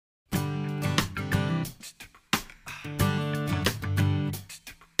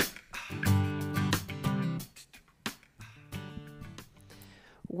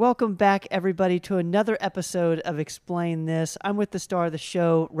Welcome back, everybody, to another episode of Explain This. I'm with the star of the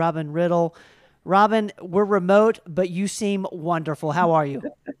show, Robin Riddle. Robin, we're remote, but you seem wonderful. How are you?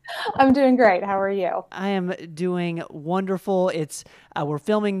 I'm doing great. How are you? I am doing wonderful. We're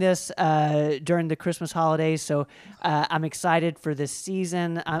filming this during the Christmas holidays, so I'm excited for this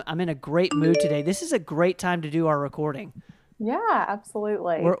season. I'm in a great mood today. This is a great time to do our recording. Yeah,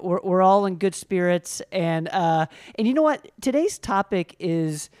 absolutely. We're all in good spirits, and you know what? Today's topic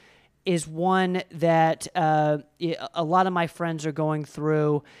is one that a lot of my friends are going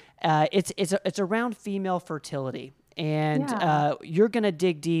through. It's around female fertility, and Yeah. you're going to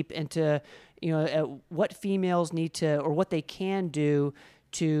dig deep into what females need to, or what they can do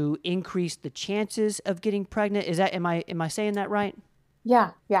to increase the chances of getting pregnant. Am I saying that right?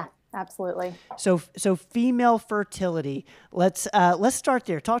 Yeah. Yeah, absolutely. So female fertility. Let's start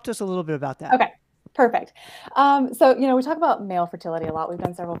there. Talk to us a little bit about that. Okay. Perfect. We talk about male fertility a lot. We've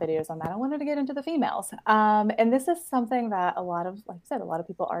done several videos on that. I wanted to get into the females. And this is something that like I said, a lot of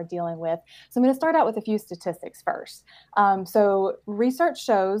people are dealing with. So I'm going to start out with a few statistics first. So research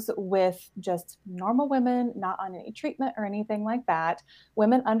shows with just normal women, not on any treatment or anything like that,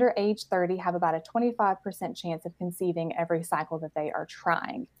 women under age 30 have about a 25% chance of conceiving every cycle that they are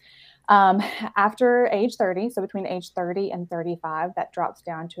trying. Um, After age 30, so between age 30 and 35, that drops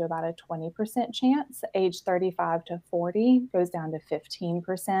down to about a 20% chance. Age 35 to 40 goes down to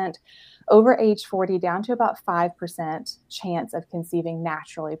 15%. Over age 40, down to about 5% chance of conceiving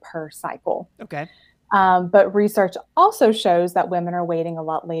naturally per cycle. Okay. But research also shows that women are waiting a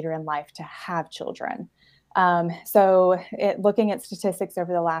lot later in life to have children. Looking at statistics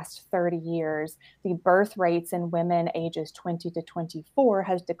over the last 30 years, the birth rates in women ages 20 to 24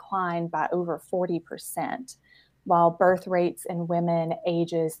 has declined by over 40%, while birth rates in women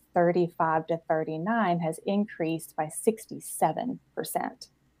ages 35 to 39 has increased by 67%.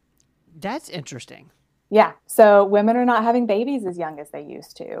 That's interesting. Yeah. So women are not having babies as young as they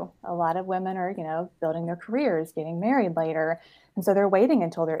used to. A lot of women are, building their careers, getting married later. And so they're waiting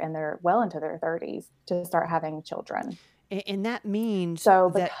until they're well into their 30s to start having children. And that means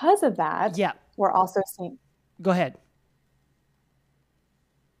So that, because of that, yeah, we're also seeing, go ahead.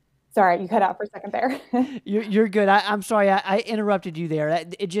 sorry, you cut out for a second there. You're good. I'm sorry. I interrupted you there.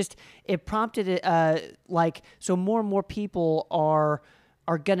 It prompted it, so more and more people are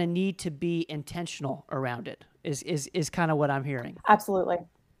going to need to be intentional around it is kind of what I'm hearing. Absolutely.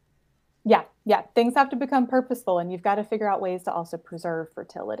 Yeah, yeah. Things have to become purposeful, and you've got to figure out ways to also preserve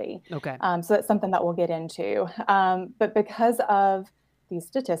fertility. Okay. So that's something that we'll get into. But because of these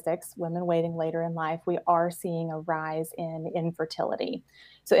statistics, women waiting later in life, we are seeing a rise in infertility.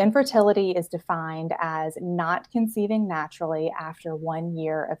 So infertility is defined as not conceiving naturally after 1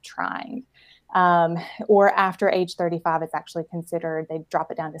 year of trying. Um, or after age 35, it's actually considered, they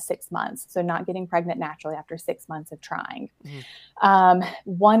drop it down to 6 months. So not getting pregnant naturally after 6 months of trying. Mhm.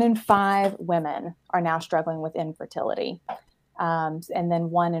 1 in 5 women are now struggling with infertility. And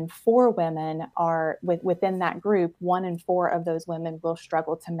then 1 in 4 women are within that group. 1 in 4 of those women will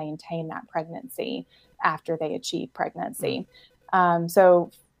struggle to maintain that pregnancy after they achieve pregnancy.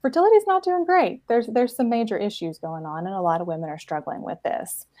 So fertility is not doing great. There's some major issues going on, and a lot of women are struggling with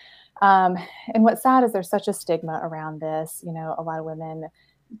this. Um, and what's sad is there's such a stigma around this. A lot of women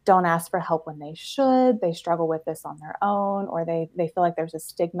don't ask for help when they should. They struggle with this on their own, or they feel like there's a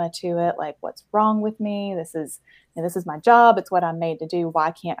stigma to it, like, what's wrong with me? This is my job. It's what I'm made to do.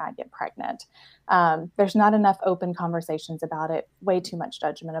 Why can't I get pregnant? There's not enough open conversations about it, way too much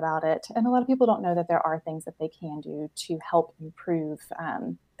judgment about it. And a lot of people don't know that there are things that they can do to help improve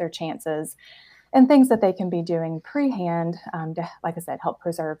their chances, and things that they can be doing pre-hand to, like I said, help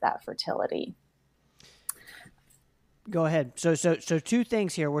preserve that fertility. Go ahead. So two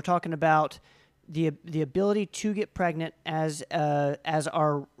things here. We're talking about the ability to get pregnant as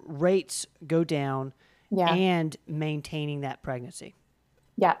our rates go down, Yeah. and maintaining that pregnancy.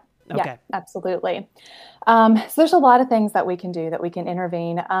 Yeah. Yeah, Okay. absolutely. So there's a lot of things that we can do, that we can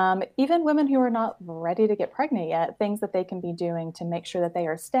intervene. Even women who are not ready to get pregnant yet, things that they can be doing to make sure that they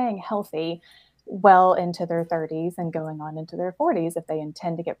are staying healthy well into their 30s and going on into their 40s if they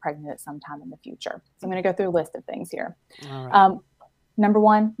intend to get pregnant at some time in the future. So I'm going to go through a list of things here. All right. Number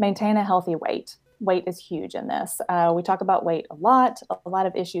one, maintain a healthy weight. Weight is huge in this. We talk about weight a lot. A lot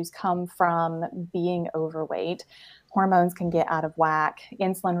of issues come from being overweight. Hormones can get out of whack,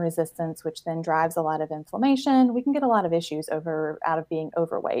 insulin resistance, which then drives a lot of inflammation. We can get a lot of issues out of being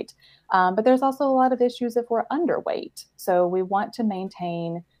overweight. But there's also a lot of issues if we're underweight. So we want to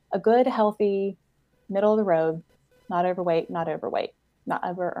maintain a good, healthy, middle of the road, not overweight, not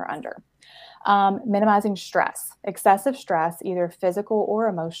over or under. Minimizing stress. Excessive stress, either physical or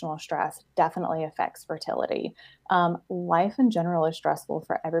emotional stress, definitely affects fertility. Life in general is stressful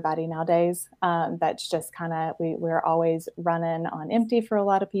for everybody nowadays. That's just kind of, we're always running on empty for a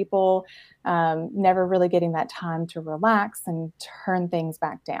lot of people, never really getting that time to relax and turn things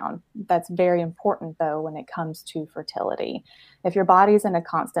back down. That's very important, though, when it comes to fertility. If your body's in a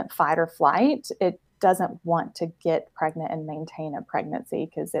constant fight or flight, it doesn't want to get pregnant and maintain a pregnancy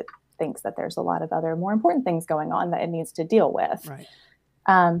because it thinks that there's a lot of other more important things going on that it needs to deal with. Right.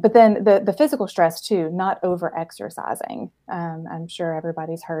 But then the physical stress too, not over exercising. I'm sure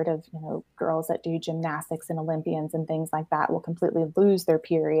everybody's heard of, girls that do gymnastics and Olympians and things like that will completely lose their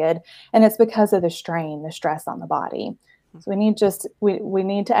period. And it's because of the strain, the stress on the body. So we need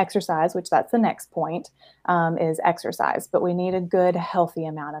to exercise, which that's the next point, is exercise. But we need a good, healthy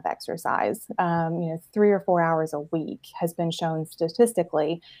amount of exercise. 3 or 4 hours a week has been shown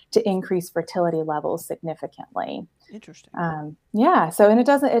statistically to increase fertility levels significantly. Interesting. Yeah. So, and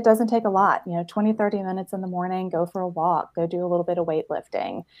it doesn't take a lot, 20, 30 minutes in the morning, go for a walk, go do a little bit of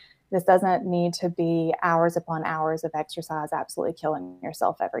weightlifting. This doesn't need to be hours upon hours of exercise, absolutely killing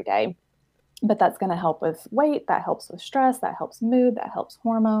yourself every day. But that's going to help with weight, that helps with stress, that helps mood, that helps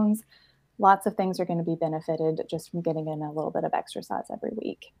hormones. Lots of things are going to be benefited just from getting in a little bit of exercise every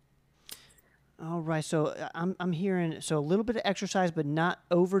week. All right. So I'm hearing, a little bit of exercise, but not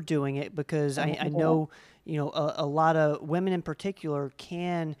overdoing it, because I know, a lot of women in particular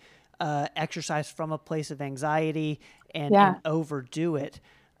can exercise from a place of anxiety and overdo it.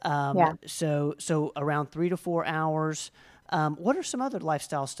 So around 3 to 4 hours. What are some other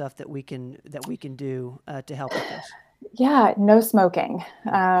lifestyle stuff that we can do to help with this? Yeah, no smoking,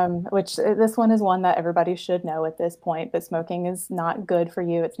 which this one is one that everybody should know at this point, but smoking is not good for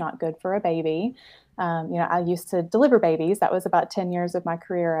you. It's not good for a baby. I used to deliver babies. That was about 10 years of my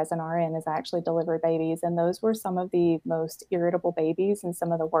career as an RN, is I actually delivered babies. And those were some of the most irritable babies, and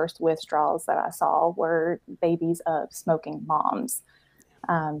some of the worst withdrawals that I saw were babies of smoking moms.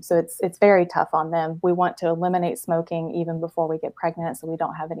 So it's very tough on them. We want to eliminate smoking even before we get pregnant, so we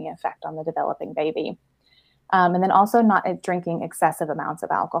don't have any effect on the developing baby. And then also not drinking excessive amounts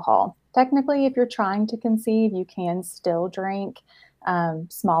of alcohol. Technically, if you're trying to conceive, you can still drink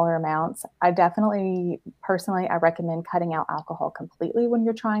smaller amounts. I recommend cutting out alcohol completely when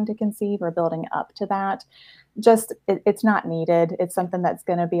you're trying to conceive or building up to that. It's not needed. It's something that's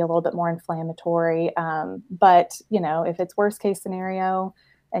going to be a little bit more inflammatory. But if it's worst case scenario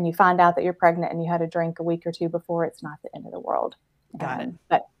and you find out that you're pregnant and you had a drink a week or two before, it's not the end of the world. Got it.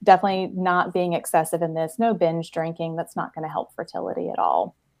 But definitely not being excessive in this. No binge drinking. That's not going to help fertility at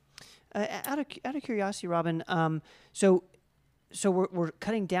all. Out of curiosity, Robin, so we're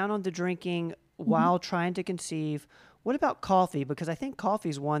cutting down on the drinking while trying to conceive. What about coffee? Because I think coffee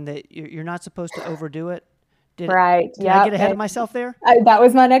is one that you're not supposed to overdo it. Did I get ahead of myself there? That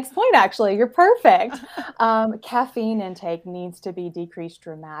was my next point, actually. You're perfect. Caffeine intake needs to be decreased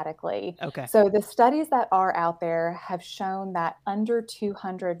dramatically. Okay. So the studies that are out there have shown that under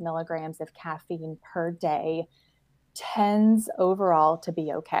 200 milligrams of caffeine per day tends overall to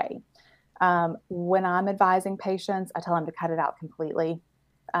be okay. When I'm advising patients, I tell them to cut it out completely,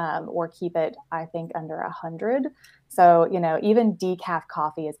 or keep it, I think, under 100. So, even decaf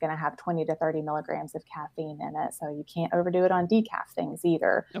coffee is going to have 20 to 30 milligrams of caffeine in it. So you can't overdo it on decaf things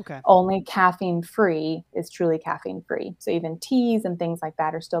either. Okay. Only caffeine free is truly caffeine free. So even teas and things like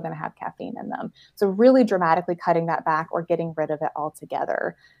that are still going to have caffeine in them. So really dramatically cutting that back or getting rid of it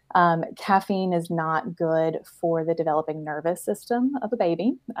altogether. Caffeine is not good for the developing nervous system of a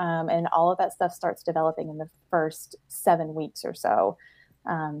baby. And all of that stuff starts developing in the first 7 weeks or so.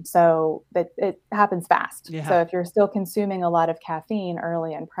 So that it happens fast. Yeah. So if you're still consuming a lot of caffeine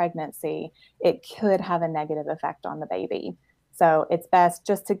early in pregnancy, it could have a negative effect on the baby. So it's best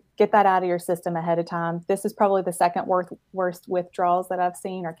just to get that out of your system ahead of time. This is probably the second worst withdrawals that I've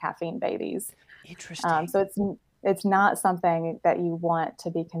seen are caffeine babies. Interesting. So it's not something that you want to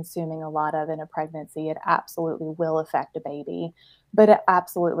be consuming a lot of in a pregnancy. It absolutely will affect a baby, but it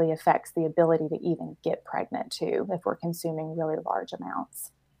absolutely affects the ability to even get pregnant too if we're consuming really large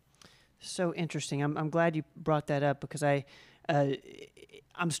amounts. So interesting. I'm glad you brought that up, because I'm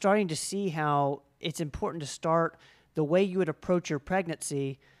starting to see how it's important to start the way you would approach your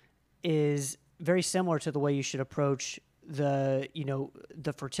pregnancy is very similar to the way you should approach the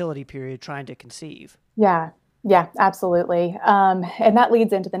fertility period, trying to conceive. Yeah, absolutely. And that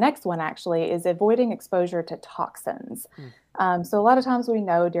leads into the next one, actually, is avoiding exposure to toxins. So a lot of times we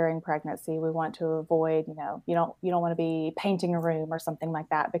know during pregnancy we want to avoid, you don't want to be painting a room or something like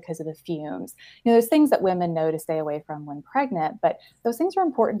that because of the fumes. There's things that women know to stay away from when pregnant, but those things are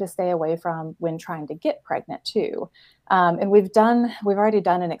important to stay away from when trying to get pregnant too. And we've already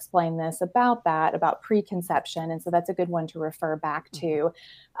done and explained this about preconception. And so that's a good one to refer back to,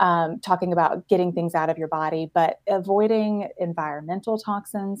 talking about getting things out of your body, but avoiding environmental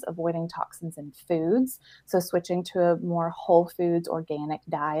toxins, avoiding toxins in foods. So switching to a more whole foods, organic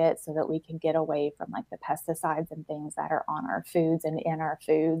diet so that we can get away from like the pesticides and things that are on our foods and in our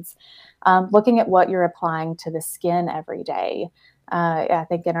foods. Looking at what you're applying to the skin every day. I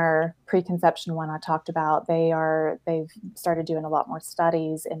think in our preconception one I talked about, they've started doing a lot more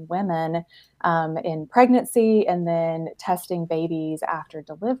studies in women in pregnancy and then testing babies after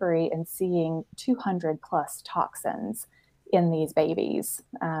delivery and seeing 200 plus toxins in these babies,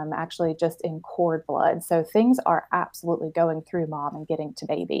 actually just in cord blood. So things are absolutely going through mom and getting to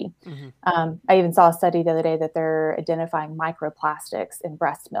baby. I even saw a study the other day that they're identifying microplastics in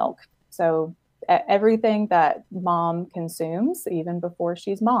breast milk. So everything that mom consumes, even before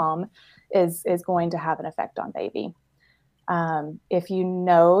she's mom, is going to have an effect on baby. If you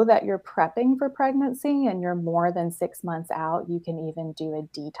know that you're prepping for pregnancy and you're more than 6 months out, you can even do a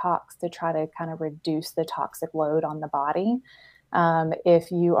detox to try to kind of reduce the toxic load on the body. If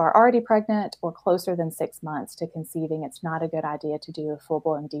you are already pregnant or closer than 6 months to conceiving, it's not a good idea to do a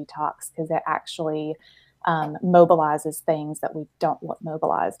full-blown detox because it actually mobilizes things that we don't want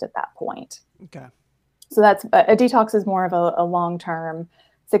mobilized at that point. Okay. So that's a detox is more of a long-term,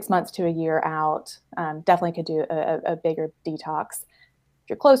 6 months to a year out. Definitely could do a bigger detox. If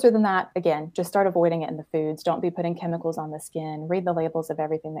you're closer than that, again, just start avoiding it in the foods. Don't be putting chemicals on the skin. Read the labels of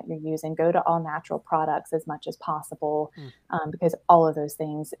everything that you're using. Go to all natural products as much as possible, because all of those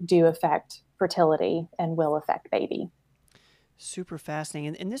things do affect fertility and will affect baby. Super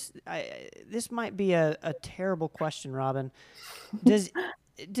fascinating. And this might be a terrible question, Robin. Does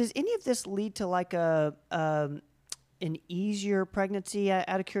any of this lead to like an easier pregnancy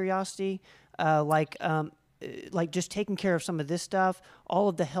out of curiosity? Like just taking care of some of this stuff, all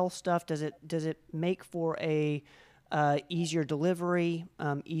of the health stuff, does it make for a easier delivery,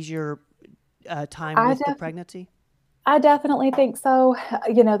 easier time with the pregnancy? I definitely think so.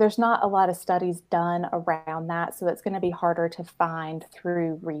 There's not a lot of studies done around that, so it's going to be harder to find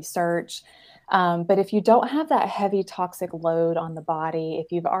through research. But if you don't have that heavy toxic load on the body,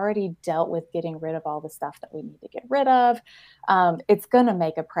 if you've already dealt with getting rid of all the stuff that we need to get rid of, it's going to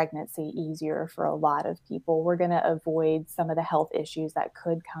make a pregnancy easier for a lot of people. We're going to avoid some of the health issues that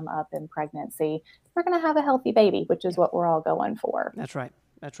could come up in pregnancy. We're going to have a healthy baby, which is what we're all going for. That's right.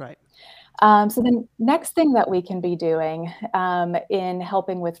 That's right. So the next thing that we can be doing in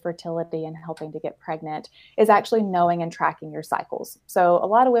helping with fertility and helping to get pregnant is actually knowing and tracking your cycles. So a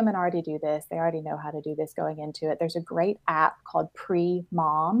lot of women already do this. They already know how to do this going into it. There's a great app called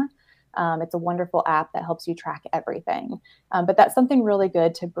Pre-Mom. It's a wonderful app that helps you track everything. But that's something really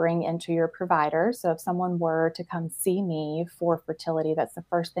good to bring into your provider. So if someone were to come see me for fertility, that's the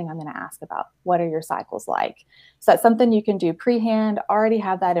first thing I'm going to ask about. What are your cycles like? So that's something you can do pre-hand, already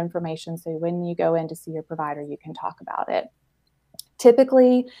have that information. So when you go in to see your provider, you can talk about it.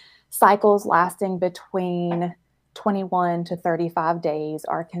 Typically, cycles lasting between 21 to 35 days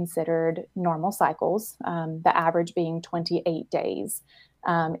are considered normal cycles, the average being 28 days.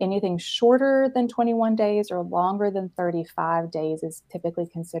 Anything shorter than 21 days or longer than 35 days is typically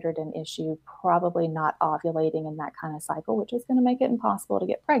considered an issue, probably not ovulating in that kind of cycle, which is going to make it impossible to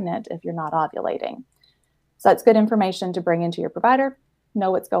get pregnant if you're not ovulating. So that's good information to bring into your provider, know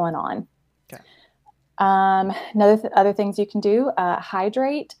what's going on. Okay. Other things you can do,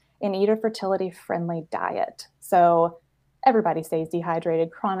 hydrate and eat a fertility-friendly diet. So everybody stays dehydrated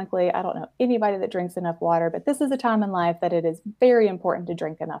chronically. I don't know anybody that drinks enough water, but this is a time in life that it is very important to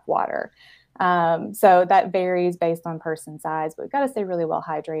drink enough water. So that varies based on person size, but we've got to stay really well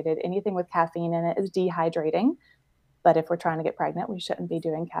hydrated. Anything with caffeine in it is dehydrating. But if we're trying to get pregnant, we shouldn't be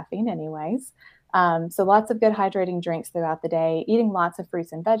doing caffeine anyways. So lots of good hydrating drinks throughout the day, eating lots of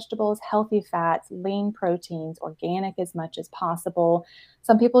fruits and vegetables, healthy fats, lean proteins, organic as much as possible.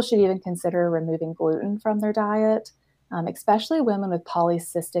 Some people should even consider removing gluten from their diet. Especially women with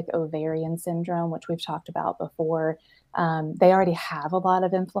polycystic ovarian syndrome, which we've talked about before. They already have a lot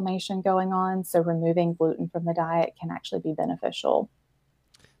of inflammation going on, so removing gluten from the diet can actually be beneficial.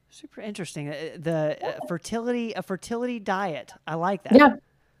 Super interesting. A fertility diet. I like that. Yeah.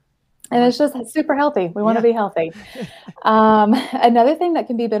 And it's just super healthy. We want to be healthy. Another thing that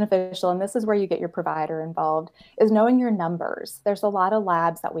can be beneficial, and this is where you get your provider involved, is knowing your numbers. There's a lot of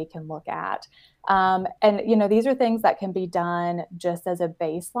labs that we can look at. And, these are things that can be done just as a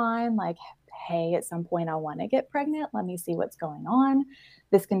baseline, like, hey, at some point I want to get pregnant. Let me see what's going on.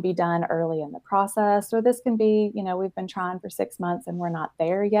 This can be done early in the process, or this can be, we've been trying for 6 months and we're not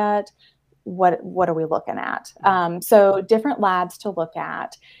there yet. What are we looking at? So different labs to look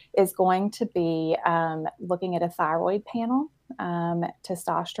at is going to be looking at a thyroid panel,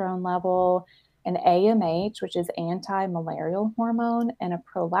 testosterone level, an AMH, which is anti-malarial hormone, and a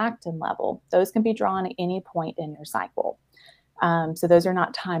prolactin level. Those can be drawn at any point in your cycle. So those are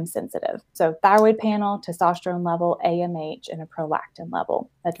not time sensitive. So thyroid panel, testosterone level, AMH, and a prolactin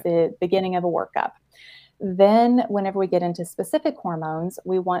level. That's the beginning of a workup. Then whenever we get into specific hormones,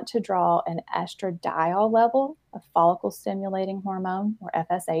 we want to draw an estradiol level, a follicle stimulating hormone, or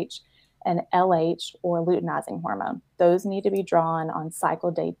FSH, and LH, or luteinizing hormone. Those need to be drawn on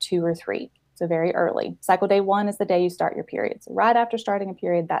cycle day 2 or 3. So very early. Cycle day 1 is the day you start your period. So right after starting a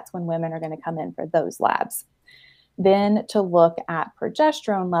period, that's when women are going to come in for those labs. Then to look at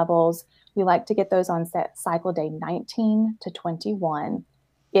progesterone levels, we like to get those on cycle day 19 to 21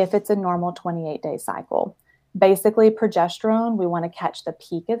 if it's a normal 28-day cycle. Basically, progesterone, we want to catch the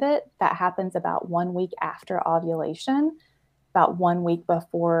peak of it. That happens about 1 week after ovulation, about 1 week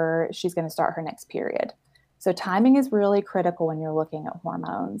before she's going to start her next period. So timing is really critical when you're looking at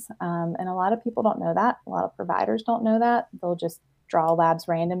hormones. And a lot of people don't know that. A lot of providers don't know that. They'll just draw labs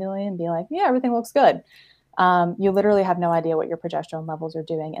randomly and be like, yeah, everything looks good. You literally have no idea what your progesterone levels are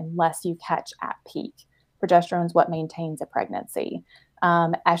doing unless you catch at peak. Progesterone is what maintains a pregnancy.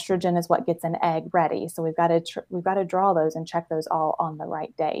 Estrogen is what gets an egg ready. So we've got to draw those and check those all on the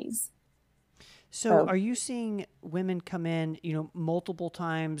right days. So are you seeing women come in, multiple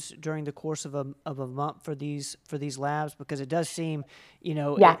times during the course of a month for these labs? Because it does seem,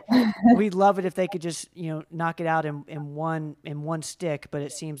 yeah. We'd love it if they could just, knock it out in one stick, but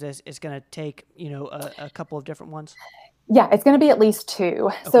it seems it's going to take, a couple of different ones. Yeah, it's going to be at least 2.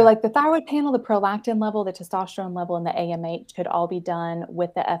 Okay. So like the thyroid panel, the prolactin level, the testosterone level, and the AMH could all be done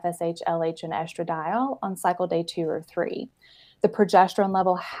with the FSH, LH, and estradiol on cycle day 2 or 3. The progesterone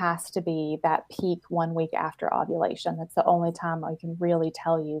level has to be that peak 1 week after ovulation. That's the only time I can really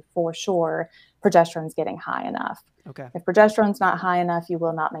tell you for sure progesterone's getting high enough. Okay. If progesterone's not high enough, you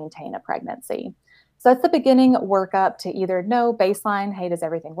will not maintain a pregnancy. So that's the beginning workup to either know baseline, hey, does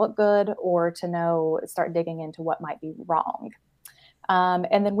everything look good, or to start digging into what might be wrong.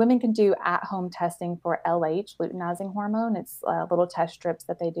 And then women can do at-home testing for LH, luteinizing hormone. It's little test strips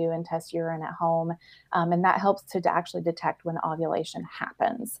that they do and test urine at home. And that helps to actually detect when ovulation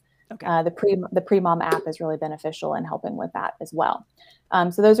happens. Okay. The Pre-Mom app is really beneficial in helping with that as well.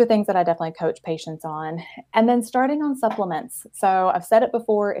 So those are things that I definitely coach patients on. And then starting on supplements. So I've said it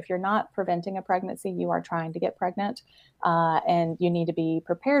before, if you're not preventing a pregnancy, you are trying to get pregnant. And you need to be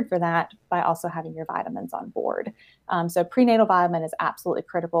prepared for that by also having your vitamins on board. So prenatal vitamin is absolutely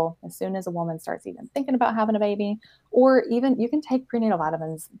critical as soon as a woman starts even thinking about having a baby, or even you can take prenatal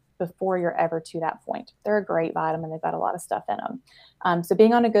vitamins before you're ever to that point. They're a great vitamin. They've got a lot of stuff in them. So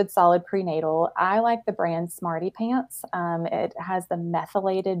being on a good solid prenatal, I like the brand Smarty Pants. It has the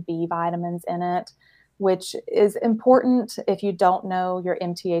methylated B vitamins in it, which is important if you don't know your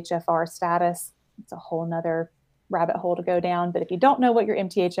MTHFR status. It's a whole nother rabbit hole to go down. But if you don't know what your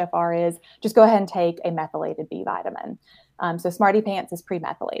MTHFR is, just go ahead and take a methylated B vitamin. So Smarty Pants is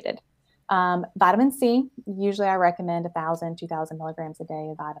pre-methylated. Vitamin C, usually I recommend 1,000, 2,000 milligrams a day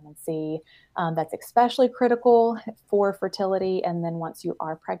of vitamin C. That's especially critical for fertility. And then once you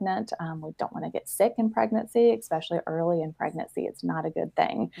are pregnant, we don't want to get sick in pregnancy, especially early in pregnancy. It's not a good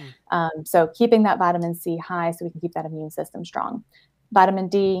thing. So keeping that vitamin C high so we can keep that immune system strong. Vitamin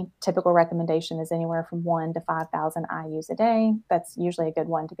D, typical recommendation is anywhere from 1 to 5,000 IUs a day. That's usually a good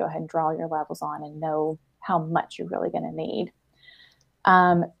one to go ahead and draw your levels on and know how much you're really going to need.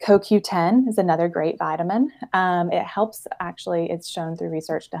 CoQ10 is another great vitamin. It helps, actually, it's shown through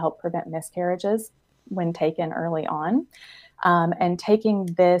research to help prevent miscarriages when taken early on. And taking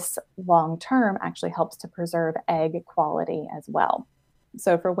this long term actually helps to preserve egg quality as well.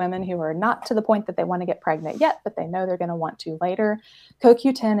 So for women who are not to the point that they want to get pregnant yet, but they know they're going to want to later,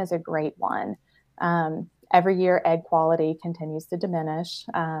 CoQ10 is a great one. Every year, egg quality continues to diminish.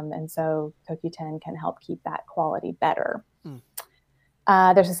 And so CoQ10 can help keep that quality better.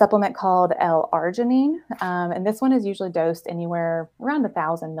 There's a supplement called L-arginine, and this one is usually dosed anywhere around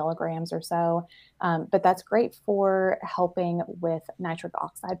 1,000 milligrams or so, but that's great for helping with nitric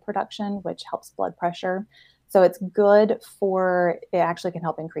oxide production, which helps blood pressure. So it's good it actually can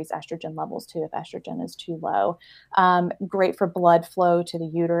help increase estrogen levels too if estrogen is too low. Great for blood flow to the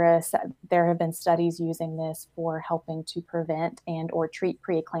uterus. There have been studies using this for helping to prevent and or treat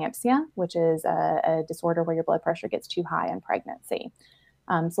preeclampsia, which is a disorder where your blood pressure gets too high in pregnancy.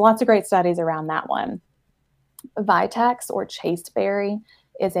 So lots of great studies around that one. Vitex or chasteberry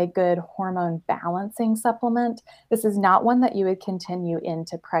is a good hormone balancing supplement. This is not one that you would continue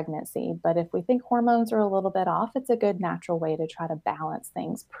into pregnancy, but if we think hormones are a little bit off, it's a good natural way to try to balance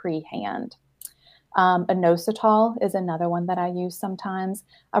things pre-hand. Inositol is another one that I use sometimes.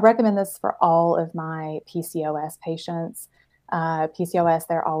 I recommend this for all of my PCOS patients. PCOS,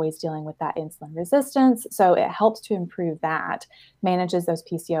 they're always dealing with that insulin resistance. So it helps to improve that, manages those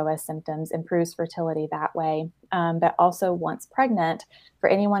PCOS symptoms, improves fertility that way. But also once pregnant, for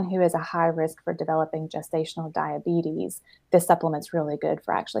anyone who is a high risk for developing gestational diabetes, this supplement's really good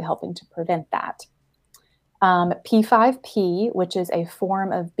for actually helping to prevent that. P5P, which is a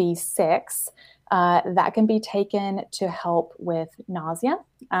form of B6, that can be taken to help with nausea.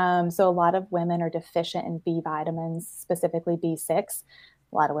 So a lot of women are deficient in B vitamins, specifically B6.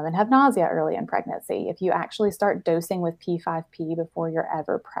 A lot of women have nausea early in pregnancy. If you actually start dosing with P5P before you're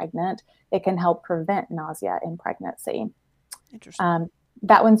ever pregnant, it can help prevent nausea in pregnancy. Interesting.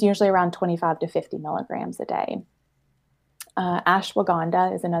 That one's usually around 25 to 50 milligrams a day.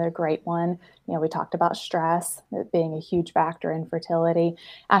 Ashwagandha is another great one. We talked about stress being a huge factor in fertility.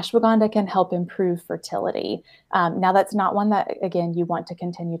 Ashwagandha can help improve fertility. Now, that's not one that, again, you want to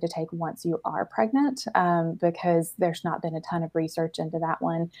continue to take once you are pregnant, because there's not been a ton of research into that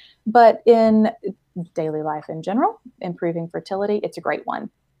one. But in daily life in general, improving fertility, it's a great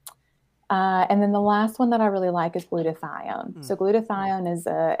one. And then the last one that I really like is glutathione. So glutathione is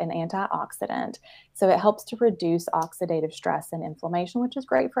an antioxidant. So it helps to reduce oxidative stress and inflammation, which is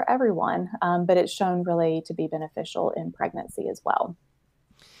great for everyone. But it's shown really to be beneficial in pregnancy as well.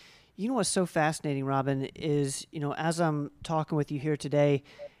 You know what's so fascinating, Robin, is, as I'm talking with you here today,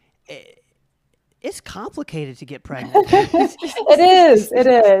 it's complicated to get pregnant. It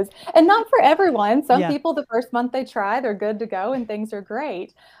is. And not for everyone. Some people, the first month they try, they're good to go and things are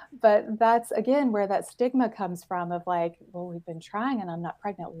great. But that's, again, where that stigma comes from of like, well, we've been trying and I'm not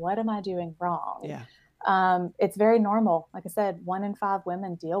pregnant. What am I doing wrong? Yeah. It's very normal. Like I said, 1 in 5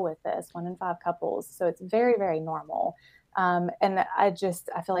 women deal with this, 1 in 5 couples. So it's very, very normal. And I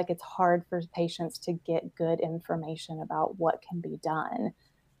feel like it's hard for patients to get good information about what can be done.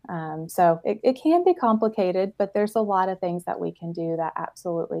 So it can be complicated, but there's a lot of things that we can do that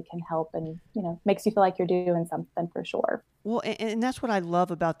absolutely can help and, makes you feel like you're doing something for sure. Well, and that's what I love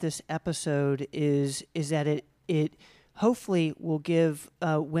about this episode is that it hopefully will give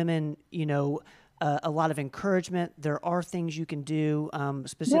women, a lot of encouragement. There are things you can do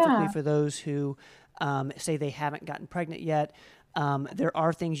specifically for those who say they haven't gotten pregnant yet. There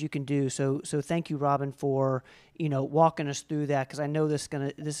are things you can do. So thank you, Robin, for walking us through that, because I know this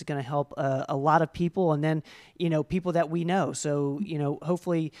is gonna help a lot of people, and then people that we know. So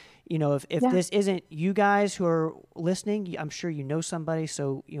hopefully if this isn't you guys who are listening, I'm sure you know somebody.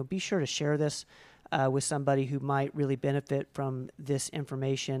 So be sure to share this with somebody who might really benefit from this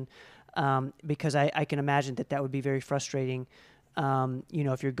information, because I can imagine that would be very frustrating.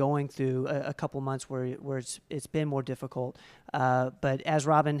 If you're going through a couple months where it's been more difficult. But as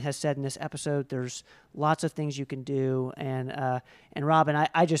Robin has said in this episode, there's lots of things you can do. And Robin,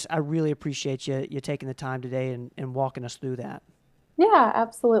 I really appreciate you taking the time today and walking us through that. Yeah,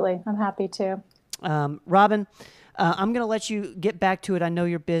 absolutely. I'm happy to. Robin, I'm going to let you get back to it. I know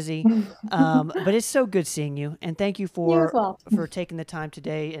you're busy, but it's so good seeing you. And thank you for taking the time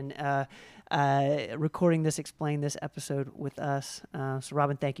today and recording this, explain this episode with us. So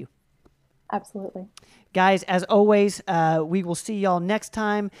Robin, thank you. Absolutely. Guys, as always, we will see y'all next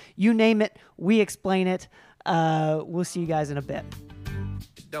time. You name it, we explain it. We'll see you guys in a bit.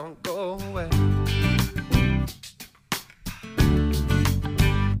 Don't go away.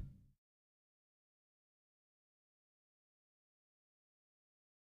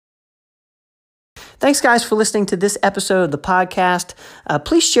 Thanks, guys, for listening to this episode of the podcast.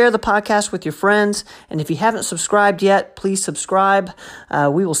 Please share the podcast with your friends. And if you haven't subscribed yet, please subscribe.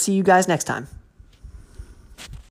 We will see you guys next time.